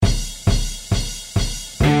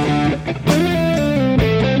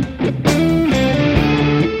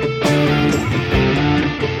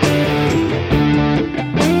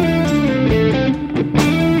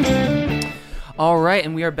right,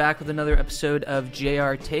 and we are back with another episode of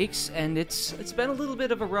JR Takes, and it's been a little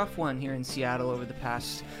bit of a rough one here in Seattle over the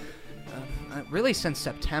past, really since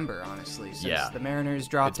September, honestly. Since the Mariners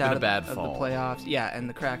dropped out of the playoffs. Yeah, and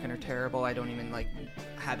the Kraken are terrible. I don't even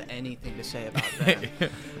have anything to say about them.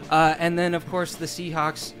 And then, of course, the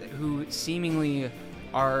Seahawks, who seemingly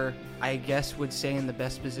are, I guess, would say in the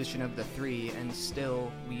best position of the three, and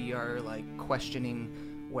still we are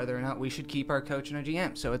questioning whether or not we should keep our coach and our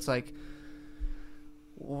GM. So it's like,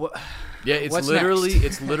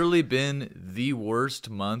 it's literally been the worst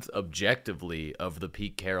month objectively of the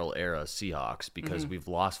Pete Carroll era Seahawks because we've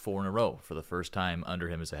lost 4 in a row for the first time under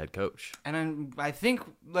him as a head coach. And I think,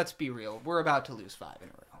 let's be real, we're about to lose 5 in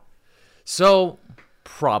a row. So,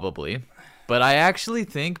 probably. But I actually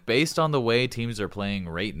think, based on the way teams are playing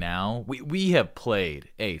right now, we have played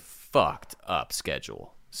a fucked up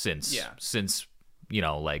schedule since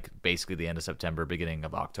basically the end of September, beginning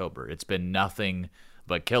of October. It's been nothing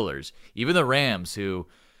but killers. Even the Rams, who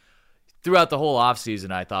throughout the whole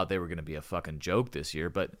offseason I thought they were going to be a fucking joke this year,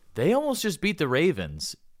 but they almost just beat the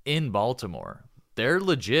Ravens in Baltimore. They're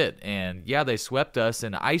legit, and yeah, they swept us,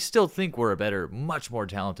 and I still think we're a better, much more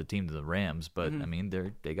talented team than the Rams, but I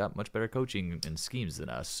mean, they got much better coaching and schemes than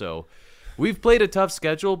us, so we've played a tough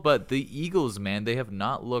schedule, but the Eagles, man, they have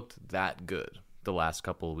not looked that good the last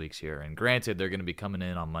couple of weeks here, and granted, they're going to be coming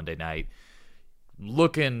in on Monday night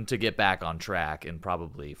looking to get back on track and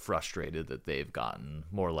probably frustrated that they've gotten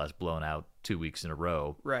more or less blown out 2 weeks in a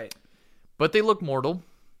row. Right. But they look mortal.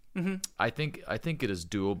 I think it is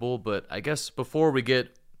doable, but I guess before we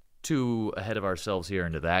get too ahead of ourselves here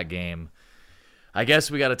into that game, I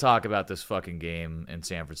guess we got to talk about this fucking game in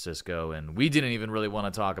San Francisco, and we didn't even really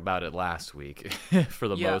want to talk about it last week for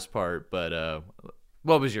the most part, but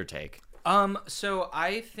what was your take? So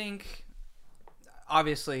I think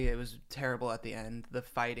obviously it was terrible at the end. The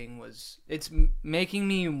fighting it's making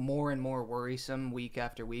me more and more worrisome week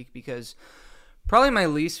after week because probably my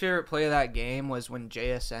least favorite play of that game was when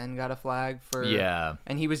JSN got a flag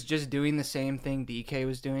and he was just doing the same thing DK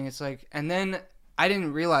was doing. It's like, and then I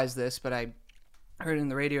didn't realize this, but I heard it in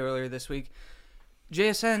the radio earlier this week.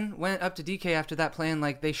 JSN went up to DK after that play and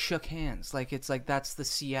they shook hands. It's like that's the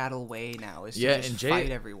Seattle way now is to just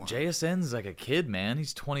fight everyone. JSN's like a kid, man.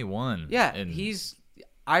 He's 21. Yeah,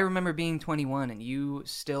 I remember being 21 and you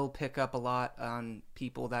still pick up a lot on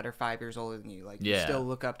people that are 5 years older than you. You still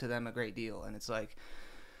look up to them a great deal. And it's like,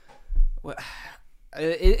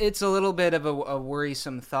 it's a little bit of a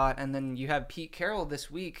worrisome thought. And then you have Pete Carroll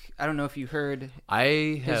this week. I don't know if you heard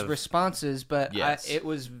his responses, but it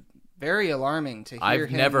was very alarming to hear him.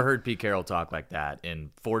 I've never heard Pete Carroll talk like that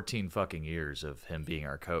in 14 fucking years of him being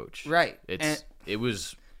our coach. Right. It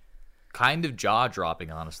was kind of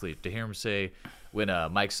jaw-dropping, honestly, to hear him say when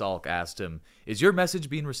Mike Salk asked him, "Is your message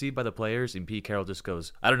being received by the players?" And Pete Carroll just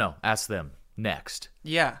goes, "I don't know. Ask them. Next."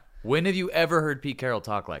 Yeah. When have you ever heard Pete Carroll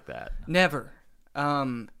talk like that? Never.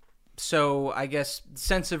 So I guess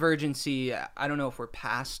sense of urgency, I don't know if we're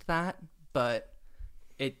past that, but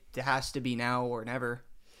it has to be now or never.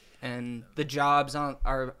 And the jobs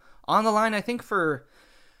are on the line, I think, for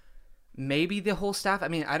maybe the whole staff. I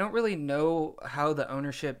mean, I don't really know how the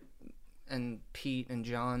ownership and Pete and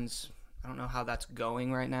John's, I don't know how that's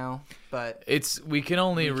going right now, but we can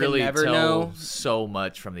only really tell so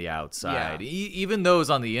much from the outside. Yeah. Even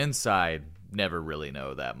those on the inside never really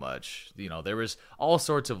know that much. There was all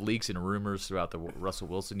sorts of leaks and rumors throughout the Russell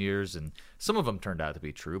Wilson years, and some of them turned out to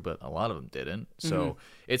be true, but a lot of them didn't. So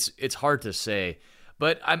it's hard to say.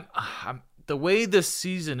 But I'm the way this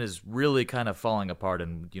season is really kind of falling apart,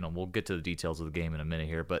 and we'll get to the details of the game in a minute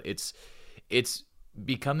here, but it's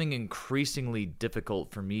becoming increasingly difficult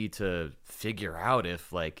for me to figure out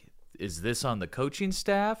if is this on the coaching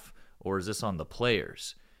staff or is this on the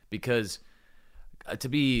players? Because to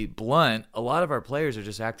be blunt, a lot of our players are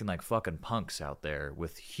just acting like fucking punks out there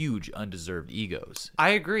with huge undeserved egos. I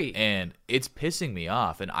agree. And it's pissing me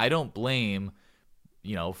off, and I don't blame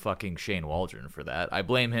fucking Shane Waldron for that. I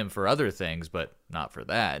blame him for other things, but not for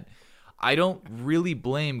that. I don't really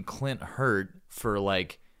blame Clint Hurt for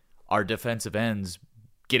our defensive ends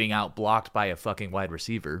getting out blocked by a fucking wide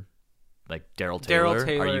receiver. Darryl Taylor.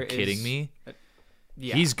 Are you kidding me?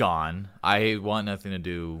 Yeah. He's gone. I want nothing to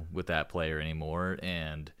do with that player anymore.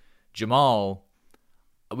 And Jamal,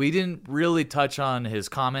 we didn't really touch on his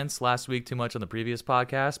comments last week too much on the previous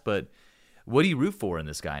podcast, but what do you root for in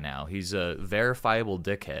this guy now? He's a verifiable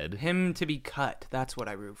dickhead. Him to be cut. That's what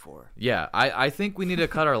I root for. Yeah, I think we need to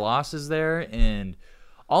cut our losses there. And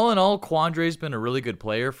all in all, Quandre's been a really good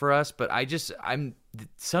player for us, but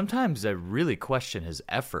sometimes I really question his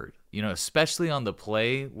effort, especially on the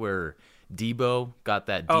play where Debo got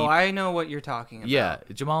that deep. Oh, I know what you're talking about. Yeah,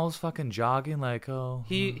 Jamal was fucking jogging like,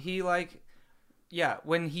 He like, yeah,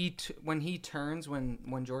 when he turns,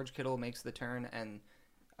 when George Kittle makes the turn and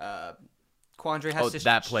Quandre has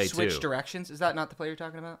to switch directions. Is that not the play you're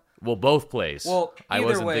talking about? Well, both plays. Well, I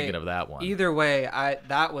wasn't thinking of that one. Either way,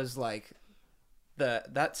 that was like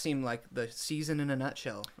that seemed like the season in a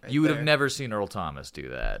nutshell. You would have never seen Earl Thomas do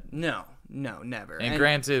that. No, never. And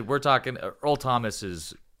granted, we're talking Earl Thomas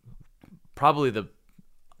is probably the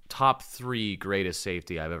top 3 greatest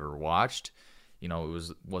safety I've ever watched. You know,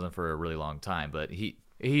 wasn't for a really long time, but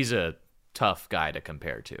he's a tough guy to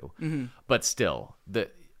compare to. Mm-hmm. But still,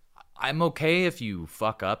 I'm okay if you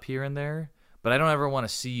fuck up here and there, but I don't ever want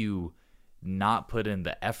to see you not put in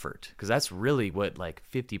the effort, because that's really what like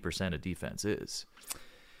 50% of defense is.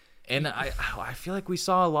 And I feel like we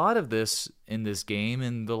saw a lot of this in this game,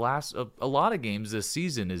 and a lot of games this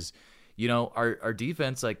season is, you know, our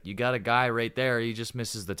defense, like, you got a guy right there, he just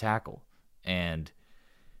misses the tackle. And,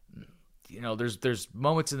 you know, there's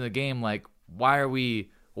moments in the game like, why are we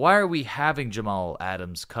having Jamal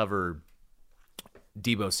Adams cover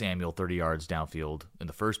Debo Samuel 30 yards downfield in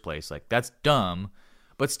the first place? Like, that's dumb.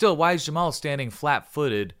 But still, why is Jamal standing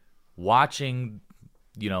flat-footed watching,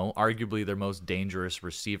 you know, arguably their most dangerous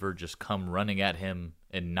receiver just come running at him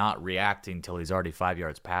and not reacting until he's already 5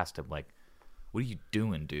 yards past him? Like, what are you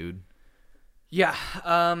doing, dude? Yeah,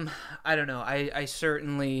 I don't know. I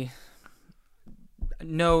certainly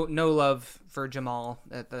no love for Jamal.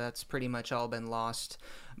 That's pretty much all been lost,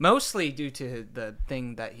 mostly due to the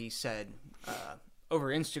thing that he said over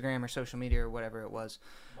Instagram or social media or whatever it was.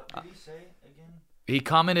 What did he say again? He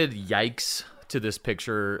commented "yikes" to this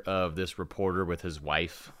picture of this reporter with his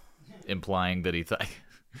wife, implying that he thought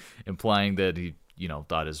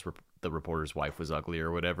the reporter's wife was ugly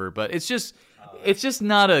or whatever. But it's just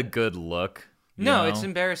not a good look. No, it's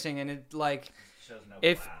embarrassing, and it like shows no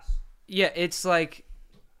if class. Yeah, it's like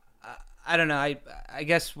I don't know. I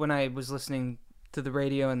guess when I was listening to the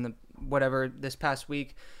radio and the whatever this past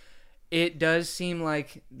week, it does seem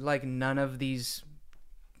like none of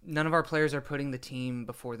our players are putting the team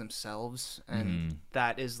before themselves, and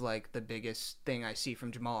that is like the biggest thing I see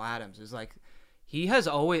from Jamal Adams is like he has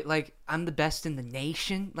always like, I'm the best in the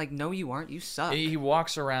nation. Like, no, you aren't. You suck. He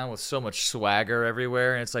walks around with so much swagger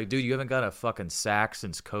everywhere, and it's like, dude, you haven't got a fucking sack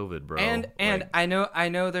since COVID, bro. And I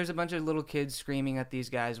know there's a bunch of little kids screaming at these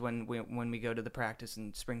guys when we go to the practice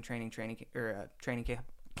and spring training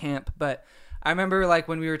camp. But I remember like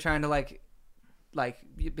when we were trying to like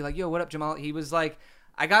be like, yo, what up, Jamal? He was like,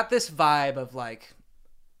 I got this vibe of like,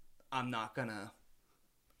 I'm not gonna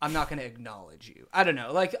acknowledge you. I don't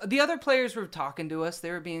know. Like, the other players were talking to us.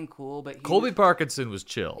 They were being cool, but Colby Parkinson was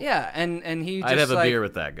chill. Yeah, and he just, I'd have a beer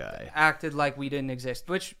with that guy. Acted like we didn't exist,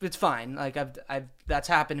 which it's fine. Like, I've that's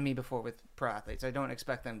happened to me before with pro athletes. I don't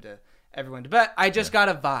expect everyone to, but I just got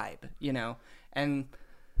a vibe, you know? And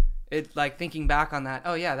it, like, thinking back on that,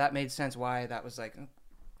 oh yeah, that made sense why that was like,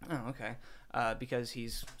 oh, okay. Because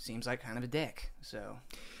seems like kind of a dick, so.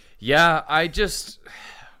 Yeah, I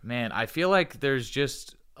feel like there's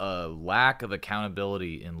just a lack of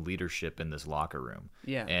accountability and leadership in this locker room.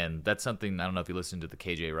 Yeah. And that's something, I don't know if you listened to the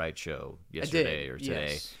KJ Wright show yesterday or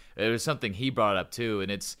today. Yes. It was something he brought up too,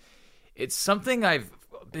 and it's something I've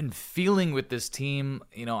been feeling with this team.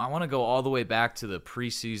 You know, I want to go all the way back to the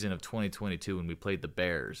preseason of 2022 when we played the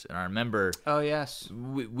Bears. And I remember, oh yes,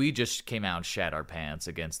 we just came out and shat our pants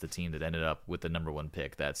against the team that ended up with the number 1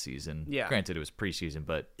 pick that season. Yeah. Granted, it was preseason,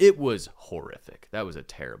 but it was horrific. That was a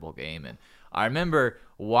terrible game. And I remember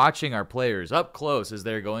watching our players up close as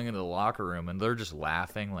they're going into the locker room, and they're just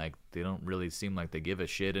laughing like they don't really seem like they give a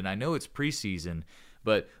shit. And I know it's preseason,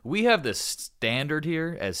 but we have this standard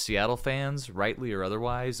here as Seattle fans, rightly or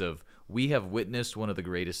otherwise, of we have witnessed one of the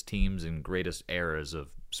greatest teams and greatest eras of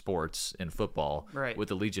sports and football, right, with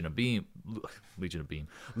the Legion of Boom.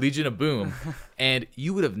 And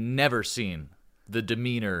you would have never seen the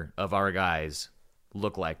demeanor of our guys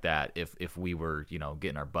look like that if we were, you know,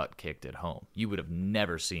 getting our butt kicked at home. You would have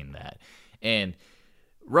never seen that. And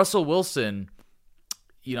Russell Wilson,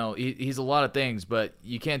 you know, he's a lot of things, but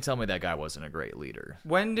you can't tell me that guy wasn't a great leader.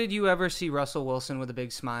 When did you ever see Russell Wilson with a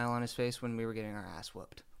big smile on his face when we were getting our ass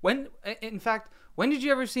whooped? When did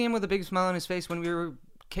you ever see him with a big smile on his face when we were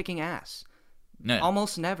kicking ass? No.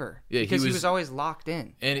 Almost never. Yeah, because he was always locked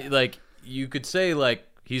in. And like, you could say like,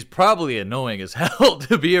 he's probably annoying as hell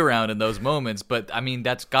to be around in those moments, but I mean,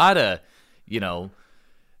 that's gotta, you know,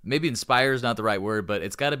 maybe inspire is not the right word, but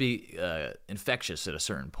it's gotta be infectious at a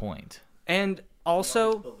certain point. And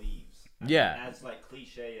also, Yeah. As like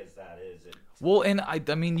cliche as that is, well, and I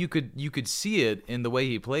mean, you could see it in the way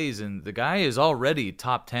he plays, and the guy is already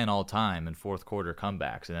top 10 all time in fourth quarter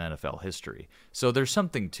comebacks in NFL history. So there's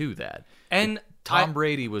something to that. And Tom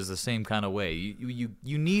Brady was the same kind of way. You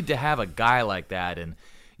need to have a guy like that, and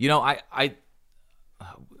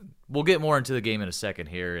we'll get more into the game in a second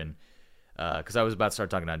here, and because I was about to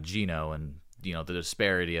start talking about Geno and the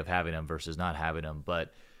disparity of having him versus not having him,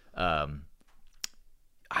 but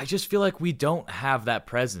I just feel like we don't have that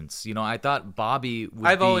presence. I thought Bobby would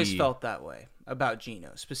I've always felt that way about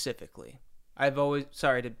Geno specifically.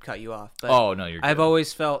 Sorry to cut you off, but oh no, you're good. I've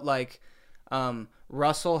always felt like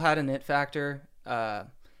Russell had an it factor.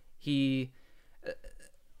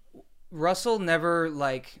 Russell never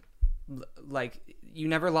like you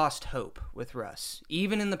never lost hope with Russ,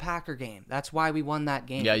 even in the Packer game. That's why we won that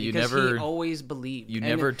game. Yeah, he always believed. You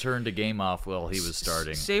never turned a game off while he was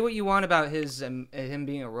starting. Say what you want about him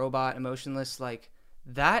being a robot, emotionless, like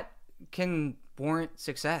that can warrant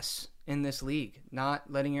success in this league. Not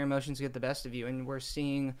letting your emotions get the best of you, and we're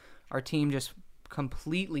seeing our team just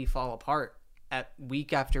completely fall apart at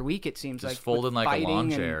week after week. It seems just like folding like a lawn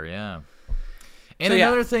chair. Yeah. And so,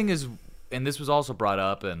 another thing is. And this was also brought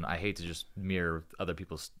up, and I hate to just mirror other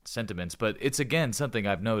people's sentiments, but it's, again, something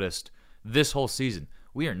I've noticed this whole season.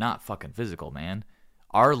 We are not fucking physical, man.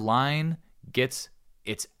 Our line gets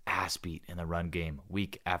its ass beat in the run game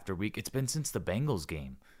week after week. It's been since the Bengals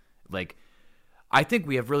game. Like, I think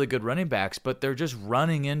we have really good running backs, but they're just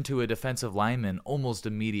running into a defensive lineman almost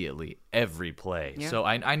immediately every play. Yeah. So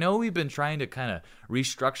I know we've been trying to kind of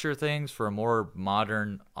restructure things for a more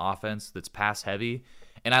modern offense that's pass-heavy,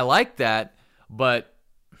 and I like that, but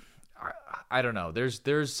I don't know.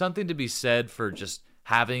 There's something to be said for just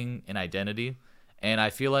having an identity, and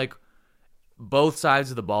I feel like both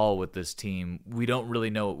sides of the ball with this team, we don't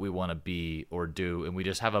really know what we want to be or do, and we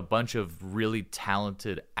just have a bunch of really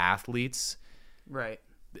talented athletes right,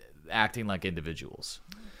 acting like individuals.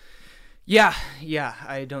 Yeah,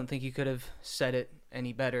 I don't think you could have said it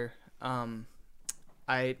any better.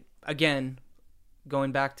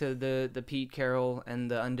 Going back to the Pete Carroll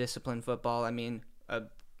and the undisciplined football, I mean, a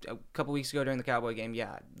couple weeks ago during the Cowboy game,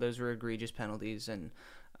 yeah, those were egregious penalties, and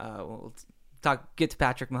we'll get to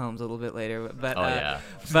Patrick Mahomes a little bit later. But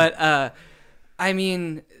I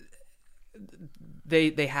mean,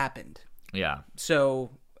 they happened. Yeah.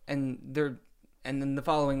 So and then the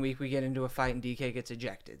following week we get into a fight and DK gets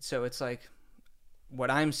ejected. So it's like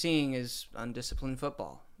what I'm seeing is undisciplined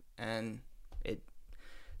football, and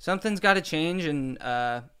something's got to change, and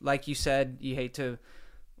like you said, you hate to,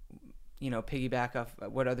 piggyback off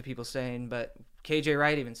what other people saying, but KJ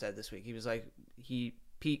Wright even said this week, he was like,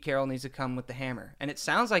 Pete Carroll needs to come with the hammer, and it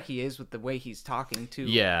sounds like he is with the way he's talking to.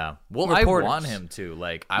 Yeah, well, reporters. I want him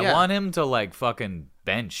to I want him to fucking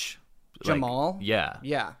bench Jamal.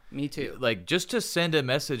 Yeah, me too. Just to send a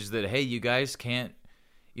message that, hey, you guys can't.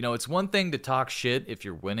 It's one thing to talk shit if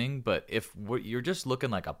you're winning, but if you're just looking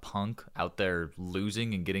like a punk out there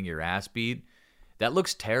losing and getting your ass beat, that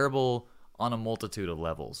looks terrible on a multitude of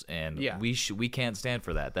levels, and we can't stand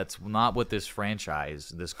for that. That's not what this franchise,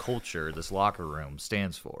 this culture, this locker room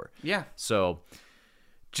stands for. Yeah. So,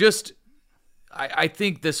 I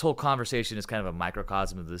think this whole conversation is kind of a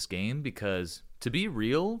microcosm of this game, because to be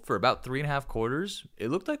real, for about 3.5 quarters, it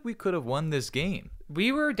looked like we could have won this game.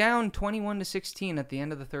 We were down 21-16 at the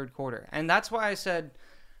end of the third quarter, and that's why I said,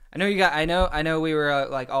 I know we were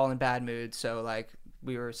all in bad moods, so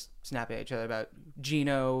we were snapping at each other about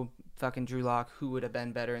Geno, fucking Drew Lock, who would have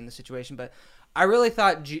been better in the situation, but I really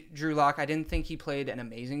thought Drew Lock, I didn't think he played an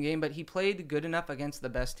amazing game, but he played good enough against the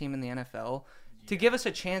best team in the NFL to give us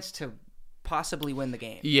a chance to possibly win the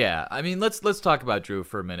game. Yeah, I mean, let's talk about Drew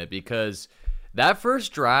for a minute, because that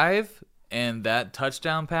first drive and that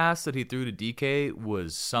touchdown pass that he threw to DK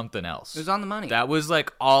was something else. It was on the money. That was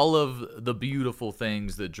all of the beautiful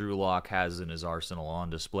things that Drew Lock has in his arsenal on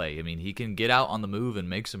display. I mean, he can get out on the move and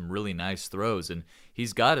make some really nice throws, and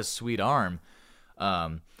he's got a sweet arm.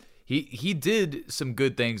 He did some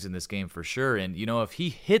good things in this game for sure, and if he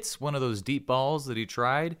hits one of those deep balls that he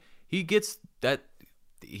tried, he gets that.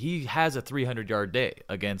 He has a 300-yard day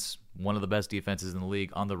against one of the best defenses in the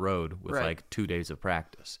league on the road with 2 days of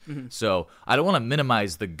practice. Mm-hmm. So I don't want to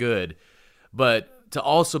minimize the good, but to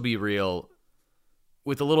also be real,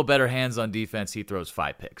 with a little better hands on defense, he throws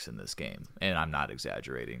 5 picks in this game, and I'm not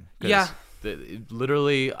exaggerating. Yeah.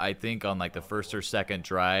 Literally, I think on the first or second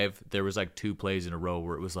drive, there was 2 plays in a row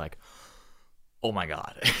where it was oh my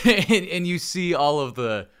God. and you see all of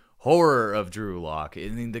the horror of Drew Lock. I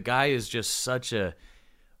mean, the guy is just such a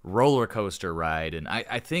roller coaster ride, and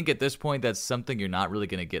I think at this point that's something you're not really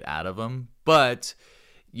going to get out of him. But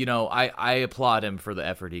I applaud him for the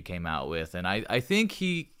effort he came out with, and I think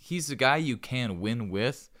he's the guy you can win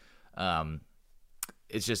with.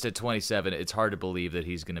 It's just at 27, it's hard to believe that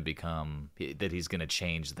he's going to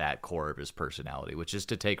change that core of his personality, which is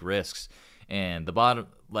to take risks. And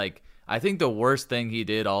I think the worst thing he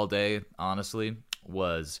did all day, honestly,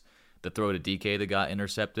 was the throw to DK that got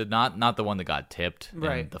intercepted. Not the one that got tipped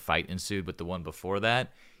and the fight ensued, but the one before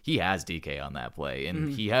that. He has DK on that play,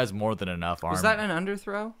 and he has more than enough arm. Was that an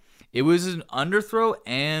underthrow? It was an underthrow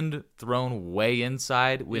and thrown way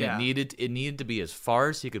inside when it needed to be as far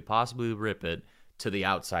as he could possibly rip it to the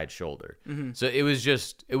outside shoulder. So it was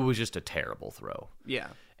just a terrible throw. Yeah.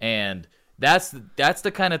 And that's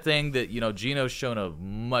the kind of thing that, Gino's shown a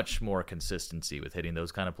much more consistency with hitting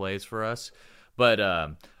those kind of plays for us. But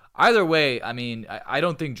either way, I mean, I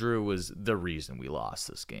don't think Drew was the reason we lost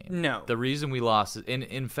this game. No. The reason we lost,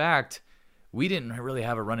 in fact, we didn't really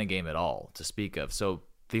have a running game at all to speak of. So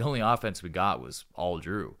the only offense we got was all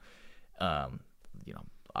Drew.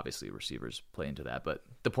 Obviously receivers play into that, but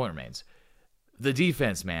the point remains. The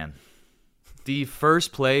defense, man. The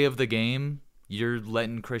first play of the game, you're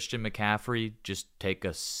letting Christian McCaffrey just take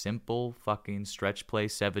a simple fucking stretch play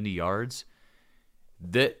 70 yards.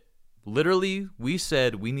 That literally, we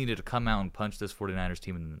said we needed to come out and punch this 49ers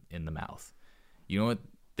team in the mouth. You know what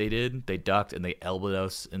they did? They ducked and they elbowed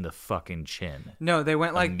us in the fucking chin. No, they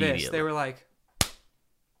went like this. They were like...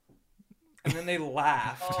 And then they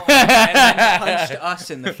laughed. And then punched us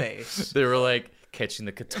in the face. They were like... catching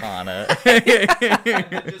the katana.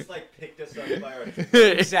 Just like picked us up by our...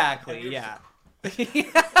 Exactly, yeah.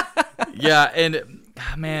 Yeah, and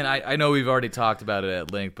man, I know we've already talked about it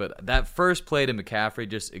at length, but that first play to McCaffrey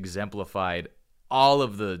just exemplified all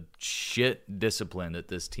of the shit discipline that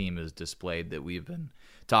this team has displayed that we've been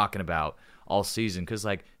talking about all season. Because,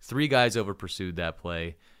 3 guys over pursued that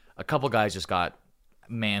play. A couple guys just got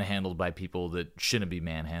manhandled by people that shouldn't be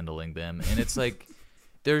manhandling them. And it's like...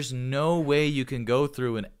 There's no way you can go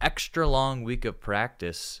through an extra long week of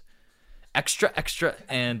practice,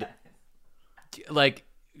 and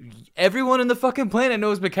everyone in the fucking planet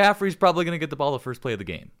knows McCaffrey's probably going to get the ball the first play of the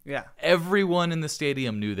game. Yeah. Everyone in the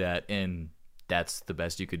stadium knew that, and that's the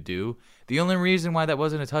best you could do. The only reason why that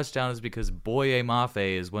wasn't a touchdown is because Boye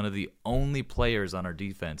Mafe is one of the only players on our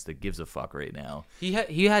defense that gives a fuck right now. He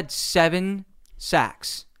had 7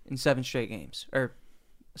 sacks in 7 straight games, or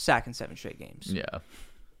sack in 7 straight games. Yeah.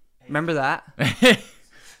 Remember that?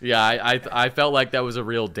 Yeah, I felt like that was a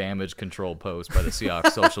real damage control post by the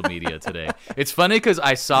Seahawks social media today. It's funny because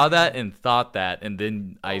I saw that and thought that, and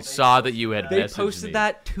then I saw that you had messaged me. They posted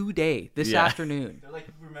that today, this afternoon. They're like,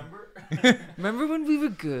 remember? Remember when we were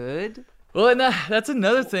good? Well, and that's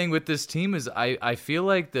another thing with this team is I feel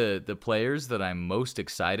like the players that I'm most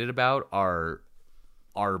excited about are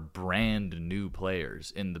brand new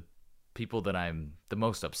players, and the people that I'm the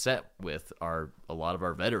most upset with are a lot of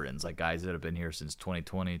our veterans, like guys that have been here since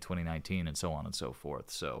 2020, 2019, and so on and so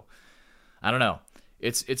forth. So I don't know.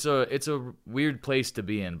 It's a weird place to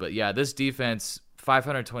be in, but yeah, this defense,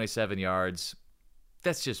 527 yards,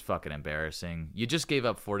 that's just fucking embarrassing. You just gave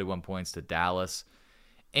up 41 points to Dallas.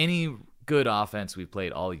 Any good offense we've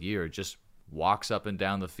played all year just walks up and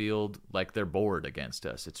down the field like they're bored against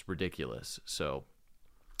us. It's ridiculous. So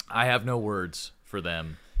I have no words for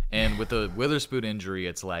them. And with the Witherspoon injury,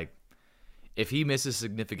 it's like, if he misses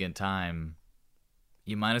significant time,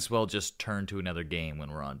 you might as well just turn to another game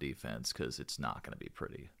when we're on defense, because it's not going to be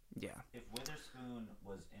pretty. Yeah. If Witherspoon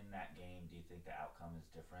was in that game, do you think the outcome is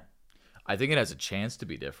different? I think it has a chance to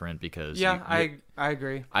be different because... Yeah, I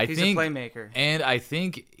agree. He's a playmaker. And I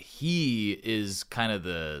think he is kind of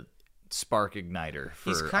the spark igniter for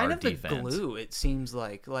our defense. He's kind of the glue, it seems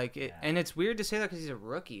like. And it's weird to say that because he's a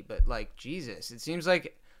rookie, but, Jesus, it seems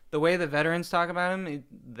like... The way the veterans talk about him,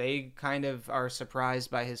 they kind of are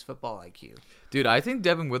surprised by his football IQ. Dude, I think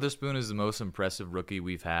Devin Witherspoon is the most impressive rookie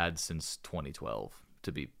we've had since 2012.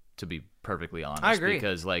 To be perfectly honest, I agree.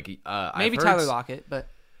 Because maybe Tyler Lockett,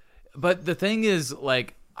 but the thing is,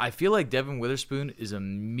 I feel like Devin Witherspoon is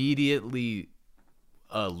immediately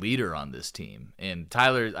a leader on this team, and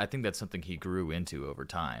Tyler, I think that's something he grew into over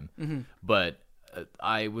time. Mm-hmm. But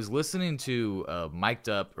I was listening to mic'd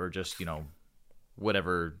up or just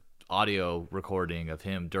whatever audio recording of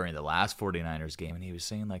him during the last 49ers game, and he was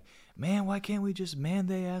saying man, why can't we just man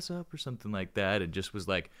they ass up or something like that, and just was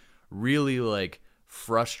really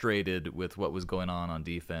frustrated with what was going on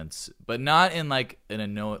defense, but not in a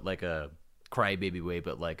crybaby way,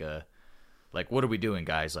 but what are we doing,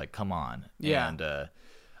 guys? Come on. Yeah. And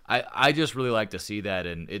I just really like to see that,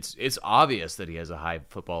 and it's obvious that he has a high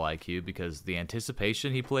football IQ because the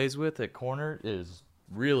anticipation he plays with at corner is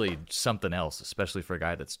really something else, especially for a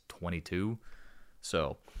guy that's 22.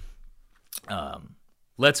 So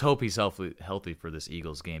let's hope he's healthy for this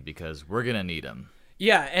Eagles game because we're going to need him.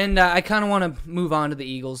 Yeah, and I kind of want to move on to the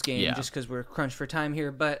Eagles game just because we're crunched for time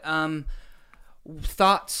here. But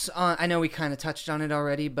thoughts on, I know we kind of touched on it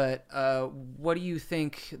already, but what do you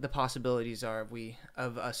think the possibilities are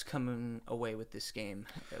of us coming away with this game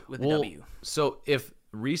with a W? So if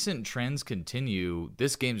recent trends continue,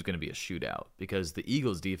 this game's going to be a shootout because the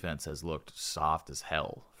Eagles defense has looked soft as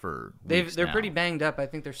hell for weeks They're now. pretty banged up. I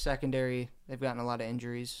think their secondary, they've gotten a lot of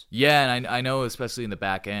injuries. Yeah, and I know especially in the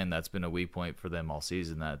back end, that's been a weak point for them all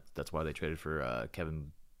season. That's why they traded for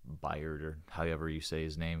Kevin Byard, or however you say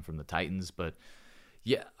his name, from the Titans. But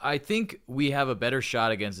yeah, I think we have a better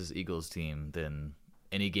shot against this Eagles team than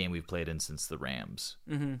any game we've played in since the Rams.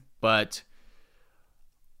 Mm-hmm. But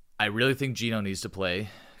I really think Geno needs to play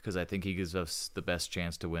because I think he gives us the best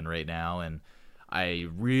chance to win right now, and I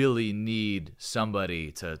really need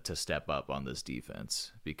somebody to step up on this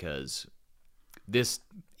defense because this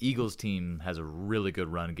Eagles team has a really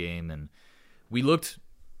good run game, and we looked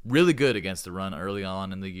really good against the run early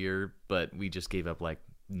on in the year, but we just gave up like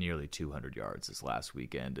nearly 200 yards this last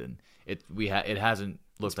weekend, and it hasn't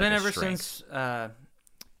looked like a strength. It's been ever since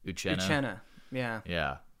Uchenna.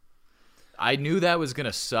 Yeah. I knew that was going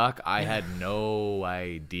to suck. I had no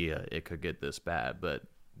idea it could get this bad, but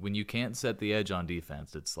when you can't set the edge on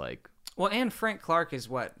defense, it's like... Well, and Frank Clark is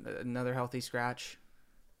what? Another healthy scratch?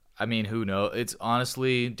 I mean, who knows? It's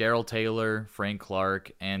honestly Darrell Taylor, Frank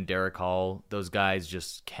Clark, and Derek Hall. Those guys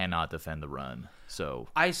just cannot defend the run. So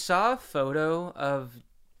I saw a photo of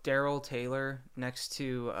Darrell Taylor next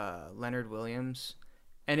to Leonard Williams,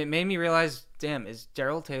 and it made me realize, damn, is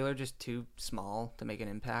Darrell Taylor just too small to make an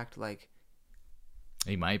impact? Like...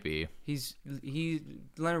 He might be.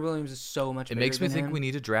 Leonard Williams is so much bigger than him. It makes me think we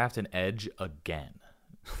need to draft an edge again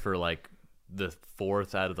for like the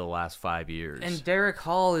fourth out of the last 5 years. And Derek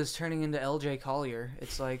Hall is turning into LJ Collier.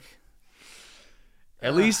 It's like...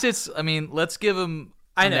 At least it's... I mean, let's give him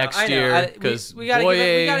next year. Because we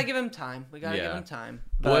gotta give him time. We gotta give him time.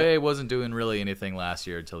 Boye wasn't doing really anything last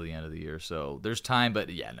year until the end of the year. So there's time, but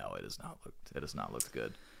yeah, no, it has not looked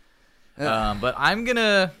good. But I'm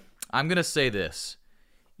gonna say this.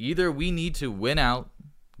 Either we need to win out,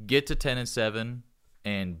 get to 10-7,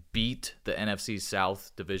 and beat the NFC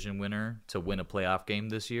South division winner to win a playoff game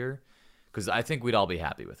this year, because I think we'd all be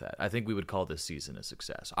happy with that. I think we would call this season a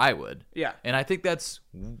success. I would. Yeah. And I think that's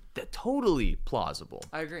totally plausible.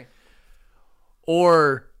 I agree.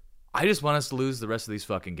 Or I just want us to lose the rest of these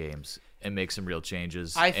fucking games and make some real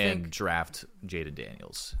changes and draft Jaden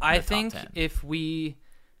Daniels. I think if we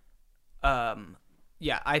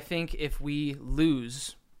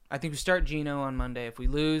lose... I think we start Geno on Monday. If we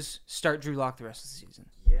lose, start Drew Lock the rest of the season.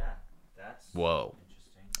 Yeah, that's interesting.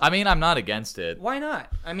 I mean, I'm not against it. Why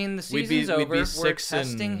not? I mean, the season's over. We're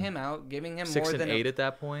testing him out, giving him more than 6-8 at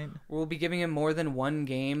that point. We'll be giving him more than one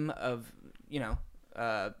game of,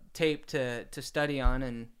 tape to study on,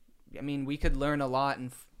 and I mean, we could learn a lot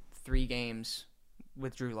in 3 games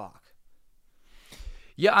with Drew Lock.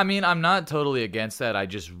 Yeah, I mean, I'm not totally against that. I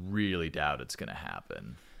just really doubt it's going to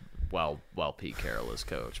happen. While Pete Carroll is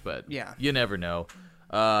coach, but yeah, you never know.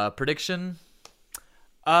 Prediction?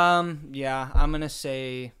 Yeah, I'm gonna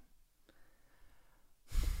say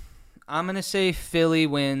Philly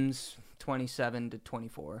wins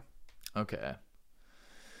 27-24. Okay,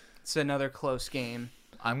 it's another close game.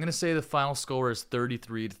 I'm gonna say the final score is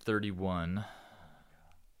 33-31,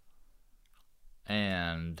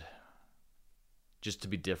 and just to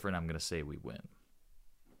be different, I'm gonna say we win,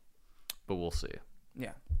 but we'll see.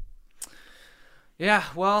 Yeah,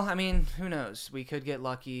 well, I mean, who knows? We could get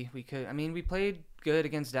lucky. We played good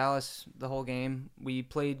against Dallas the whole game. We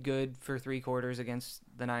played good for 3 quarters against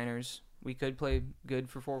the Niners. We could play good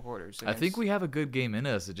for 4 quarters. I think we have a good game in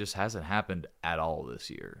us. It just hasn't happened at all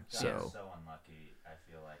this year. So unlucky, I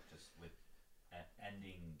feel like, just with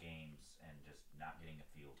ending games and just not getting a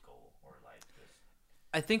field goal or like just...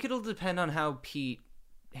 I think it'll depend on how Pete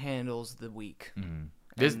handles the week. Mm-hmm.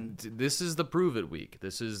 This is the prove it week.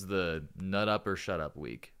 This is the nut up or shut up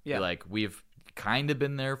week. Yeah. Like, we've kind of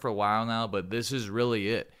been there for a while now, but this is really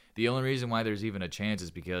it. The only reason why there's even a chance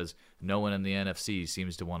is because no one in the NFC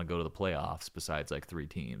seems to want to go to the playoffs besides like 3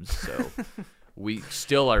 teams. So we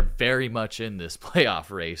still are very much in this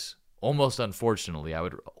playoff race. Almost unfortunately. A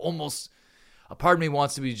part of me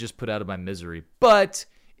wants to be just put out of my misery. But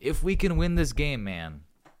if we can win this game, man,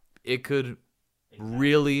 it could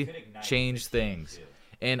really change things.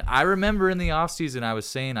 And I remember in the offseason I was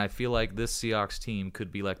saying I feel like this Seahawks team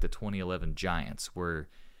could be like the 2011 Giants, where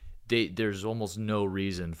there's almost no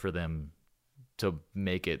reason for them to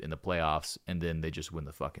make it in the playoffs, and then they just win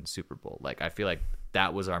the fucking Super Bowl. Like, I feel like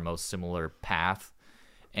that was our most similar path,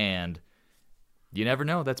 and you never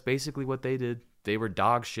know. That's basically what they did. They were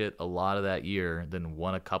dog shit a lot of that year, then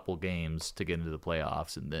won a couple games to get into the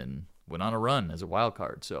playoffs, and then went on a run as a wild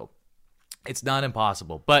card. So it's not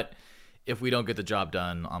impossible. But if we don't get the job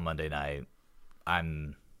done on Monday night,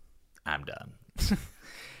 I'm done.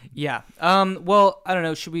 Yeah. Well, I don't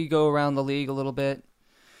know. Should we go around the league a little bit?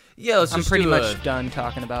 Yeah, I'm pretty much done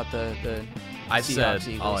talking about the I've Seahawks, said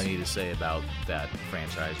Eagles. all I need to say about that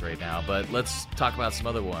franchise right now, but let's talk about some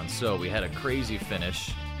other ones. So we had a crazy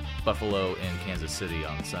finish, Buffalo and Kansas City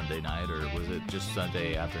on Sunday night, or was it just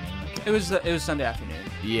Sunday afternoon? It was Sunday afternoon.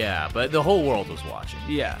 Yeah, but the whole world was watching.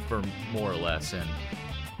 Yeah. For more or less, and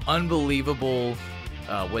unbelievable.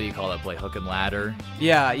 What do you call that play? Hook and ladder.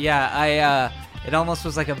 Yeah. It almost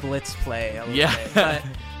was like a blitz play a little bit. But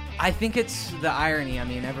I think it's the irony. I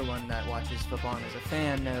mean, everyone that watches football and is a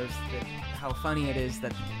fan knows that how funny it is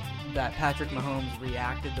that Patrick Mahomes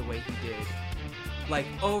reacted the way he did, like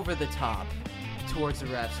over the top towards the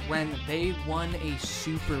refs when they won a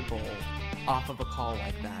Super Bowl off of a call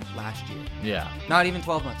like that last year. Yeah. Not even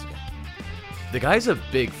 12 months ago. The guy's a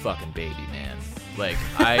big fucking baby, man. Like,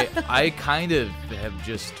 I kind of have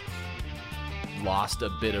just lost a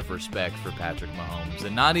bit of respect for Patrick Mahomes,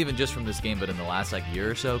 and not even just from this game, but in the last like year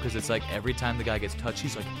or so, because it's like every time the guy gets touched,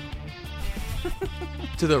 he's like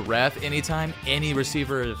to the ref. Anytime any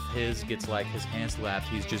receiver of his gets like his hand slapped,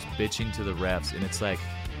 he's just bitching to the refs, and it's like,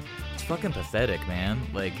 it's fucking pathetic, man.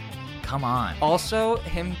 Like, come on. Also,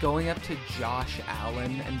 him going up to Josh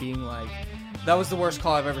Allen and being like, that was the worst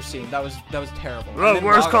call I've ever seen. That was terrible. The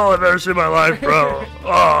worst call I've ever seen in my life, bro.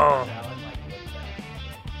 Oh.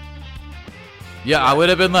 Yeah, I would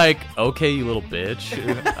have been like, okay, you little bitch.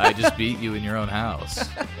 I just beat you in your own house.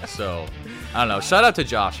 So, I don't know. Shout out to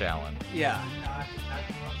Josh Allen. Yeah.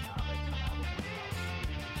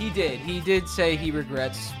 He did. He did say he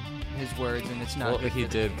regrets his words, and it's not. Well, good he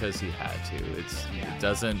for did because he had to. It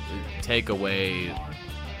doesn't take away.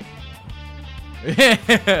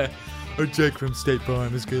 Or Jake from State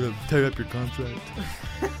Farm is gonna tear up your contract.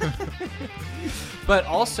 But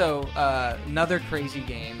also, another crazy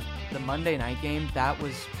game. The Monday night game, that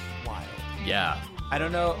was wild. Yeah. I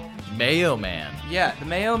don't know. Mayo Man. Yeah, the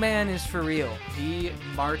Mayo Man is for real. He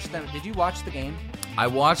marched them. Did you watch the game? I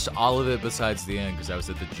watched all of it besides the end because I was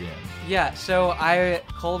at the gym. Yeah, so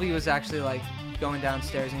Colby was actually like going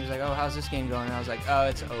downstairs and he was like, oh, how's this game going? And I was like, oh,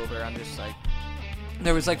 it's over. I'm just like,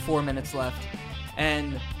 there was like 4 minutes left.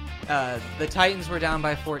 And the Titans were down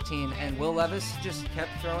by 14, and Will Levis just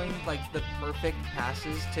kept throwing like the perfect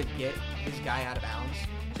passes to get his guy out of bounds.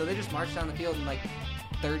 So they just marched down the field in like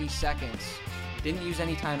 30 seconds. Didn't use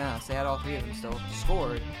any timeouts. They had all three of them still.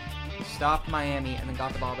 Scored, stopped Miami, and then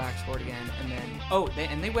got the ball back, scored again, and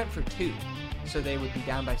then they went for 2, so they would be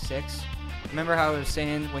down by 6. Remember how I was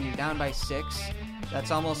saying when you're down by 6, that's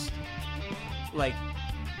almost like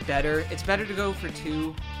better. It's better to go for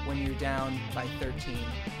 2 when you're down by 13,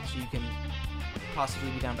 so you can possibly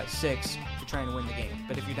be down by 6 to trying to win the game.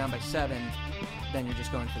 But if you're down by 7, then you're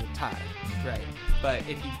just going for the tie, right? But if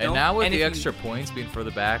you don't, and now with the extra points being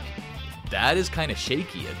further back, that is kind of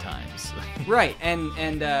shaky at times. Right, and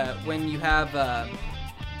when you have, I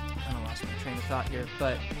kind of lost my train of thought here,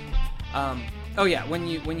 but when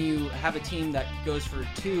you have a team that goes for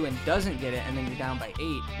 2 and doesn't get it, and then you're down by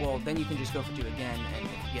 8, well, then you can just go for 2 again, and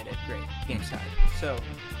if you get it, great, game's tied. So,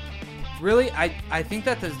 really, I think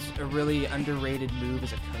that that's a really underrated move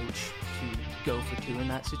as a coach to go for 2 in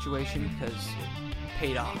that situation, because it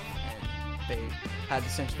paid off, and they had the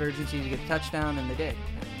sense of urgency to get a touchdown, and they did.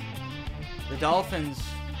 And the Dolphins,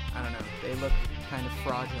 I don't know, they look kind of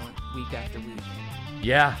fraudulent week after week.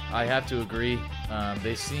 Yeah, I have to agree.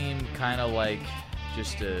 They seem kind of like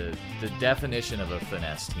just the definition of a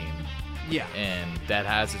finesse team. Yeah. And that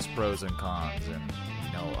has its pros and cons. And,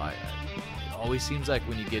 it always seems like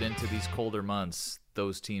when you get into these colder months,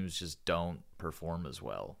 those teams just don't perform as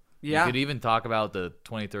well. Yeah. You could even talk about the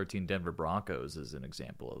 2013 Denver Broncos as an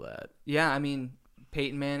example of that. Yeah, I mean,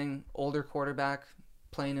 Peyton Manning, older quarterback,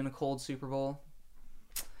 playing in a cold Super Bowl.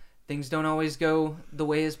 Things don't always go the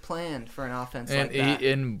way as planned for an offense like that.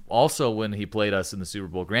 And also when he played us in the Super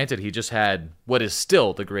Bowl, granted, he just had what is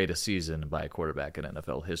still the greatest season by a quarterback in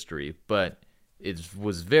NFL history, but it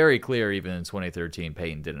was very clear even in 2013,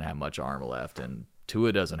 Peyton didn't have much arm left, and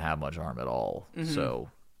Tua doesn't have much arm at all. Mm-hmm. So,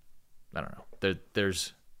 I don't know.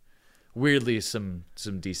 There's weirdly some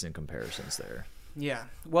decent comparisons there. Yeah.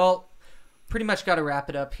 Well, pretty much got to wrap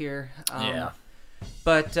it up here. Yeah.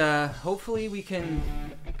 But hopefully we can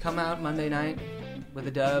come out Monday night with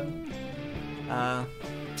a dub.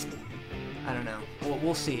 I don't know.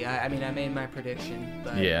 We'll see. I mean, I made my prediction,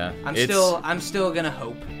 but yeah, I'm still gonna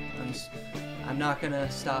hope. I'm not gonna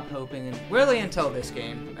stop hoping, and really until this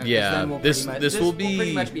game. Yeah, we'll this will be we'll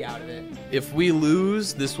pretty much be out of it. If we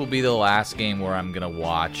lose, this will be the last game where I'm gonna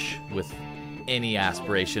watch with any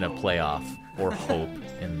aspiration of playoff or hope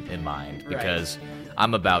in mind, because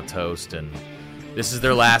I'm about toast, and this is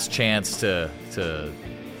their last chance to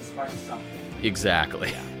Spark something.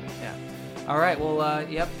 Exactly. Yeah. All right. Well,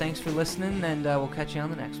 yep. Thanks for listening, and we'll catch you on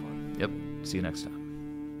the next one. Yep. See you next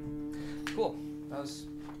time. Cool. That was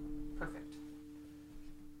perfect.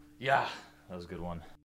 Yeah, that was a good one.